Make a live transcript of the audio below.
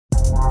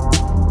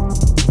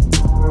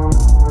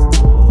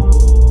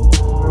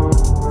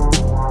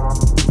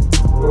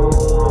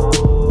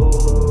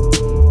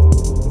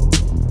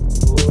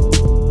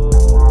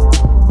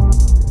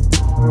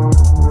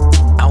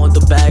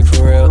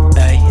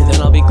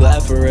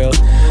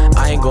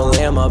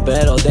my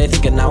bed all day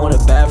thinking I want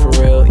it bad for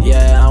real.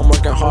 Yeah, I'm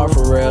working hard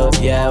for real.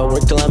 Yeah,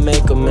 work till I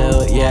make a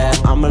meal. Yeah,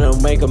 I'm gonna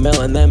make a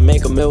meal and then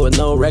make a meal with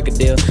no record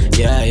deal.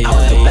 Yeah, I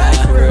want it bad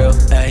for real.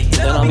 Hey,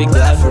 then I'll be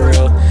glad for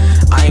real.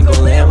 I ain't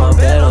gon' lay on my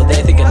bed all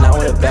day thinking I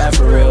want it bad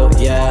for real.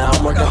 Yeah,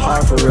 I'm working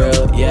hard for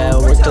real. Yeah,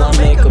 work till I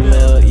make a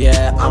meal.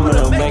 Yeah, I'm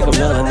gonna make a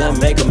meal and then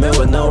make a meal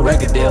with no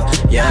record deal.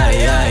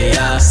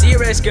 Yeah. See a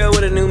race girl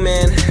with a new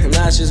man.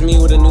 Now it's just me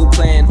with a new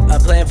plan. A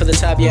plan for the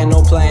top, yeah,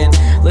 no plan.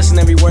 Listen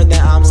every word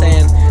that I'm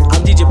saying.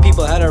 I'm teaching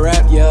people how to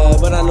rap, yeah,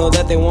 but I know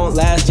that they won't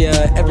last,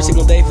 yeah. Every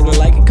single day feeling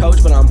like a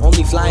coach, but I'm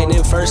only flying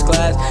in first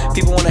class.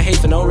 People wanna hate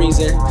for no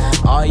reason.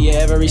 Oh yeah,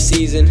 every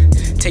season.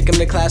 Take them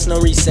to class, no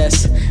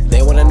recess.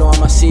 They wanna know all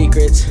my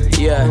secrets,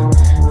 yeah.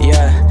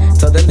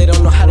 Tell them they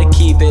don't know how to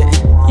keep it,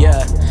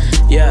 yeah.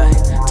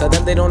 Tell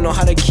them they don't know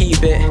how to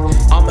keep it.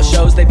 All my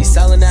shows, they be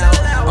selling out.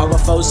 All my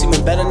foes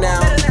seeming better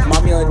now.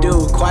 Mommy on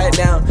dude, quiet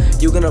down.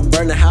 You gonna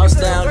burn the house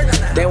down.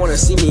 They wanna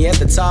see me at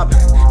the top.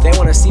 They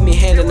wanna see me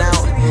handing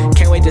out.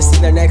 Can't wait to see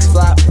their next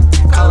flop.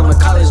 Call them a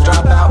college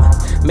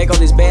dropout. Make all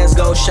these bands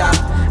go shop.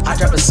 I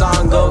drop a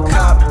song, go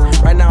cop.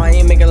 Right now I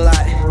ain't making a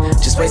lot.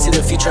 Just wait till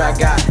the future I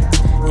got.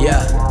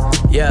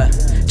 Yeah.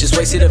 Just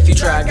wait till the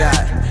future I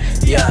got.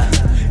 Yeah.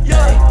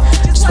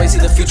 Just wait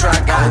till the future I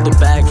got. I want the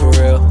bag for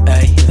real,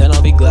 ayy, then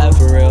I'll be glad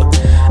for real.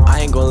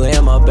 I ain't gon' lay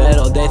on my bed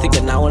all day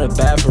thinking I want it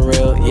bad for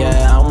real.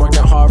 Yeah, I'm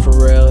working hard for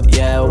real.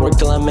 Yeah, work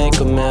till I make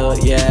a meal.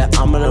 Yeah,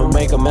 I'm gonna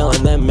make a meal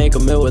and then make a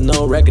meal with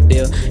no record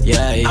deal.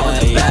 Yeah. I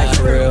want the bag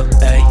for real,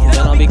 ayy,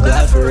 then I'll be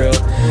glad for real.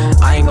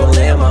 I ain't gon'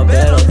 lay on my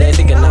bed all day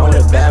thinking I want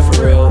it bad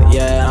for real.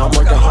 Yeah, I'm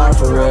working hard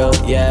for real.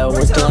 Yeah,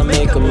 work till I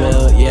make a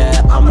meal.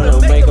 Yeah, I'm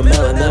gonna make a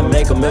meal and then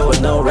make a meal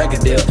with no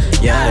record deal.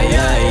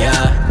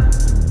 Yeah.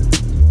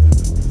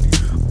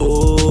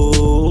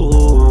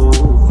 Ooh,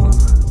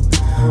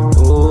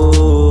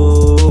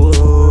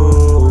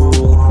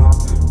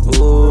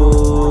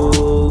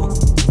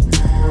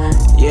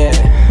 yeah,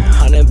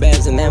 100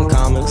 bands and them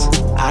commas.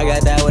 I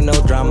got that with no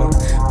drama.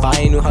 Buy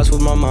a new house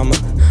with my mama.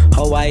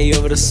 Hawaii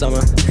over the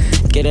summer.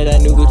 Get her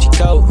that new Gucci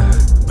coat,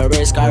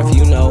 Burberry scarf,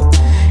 you know.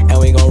 And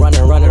we gon' run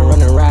around,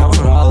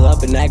 all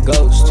up in that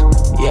ghost.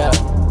 Yeah.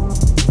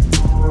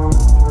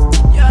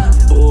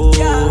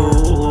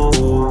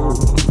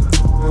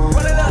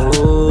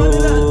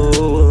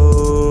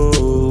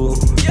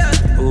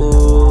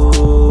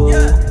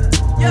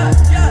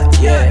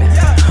 Yeah,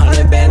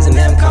 100 bands and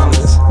them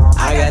commas.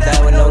 I got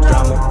that with no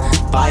drama.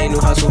 Buy a new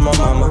house with my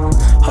mama.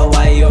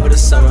 Hawaii over the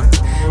summer.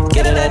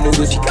 Get her that new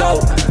Gucci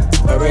coat,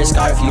 Burberry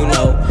scarf, you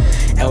know.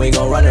 And we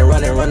gon' run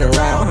around,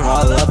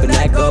 all up in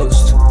that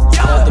ghost. I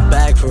want the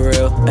bag for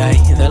real,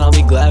 ayy, then I'll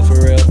be glad for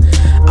real.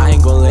 I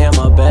ain't gon' lay on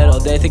my bed all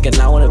day thinking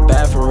I want it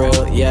bad for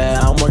real. Yeah,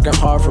 I'm working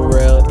hard for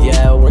real.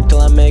 Yeah, work till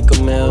I make a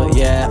meal.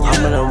 Yeah,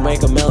 I'm gonna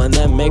make a meal and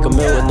then make a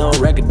meal with no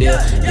record deal.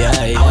 Yeah.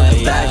 I want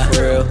the bag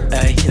for real,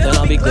 ayy, then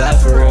I'll be glad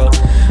for real.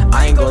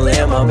 I ain't gon' lay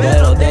on my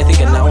bed all day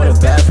thinking I want it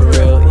bad for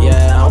real.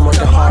 Yeah, I'm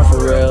working hard for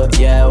real.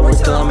 Yeah, work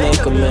till I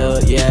make a meal.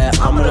 Yeah,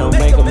 I'm gonna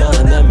make a meal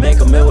and then make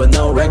a meal with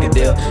no record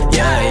deal.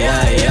 Yeah.